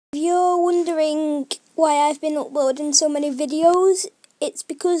If you're wondering why I've been uploading so many videos, it's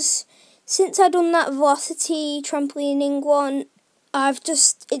because since I've done that Velocity trampolining one, it's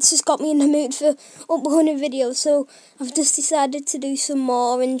just got me in the mood for uploading videos, so I've just decided to do some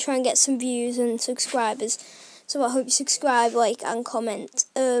more and try and get some views and subscribers. So I hope you subscribe, like and comment.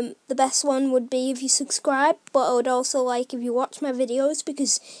 The best one would be if you subscribe, but I would also like if you watch my videos,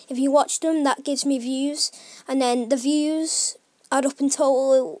 because if you watch them, that gives me views, and then the views add up in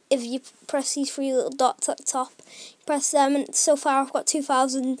total if you press these three little dots at the top. Press them, and so far I've got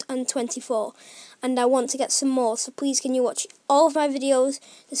 2,024, and I want to get some more, so please can you watch all of my videos.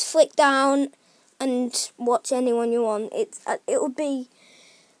 Just flick down and watch anyone you want. It would be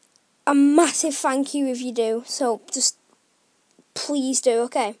a massive thank you if you do, so just please do.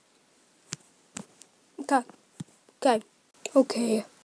 Okay.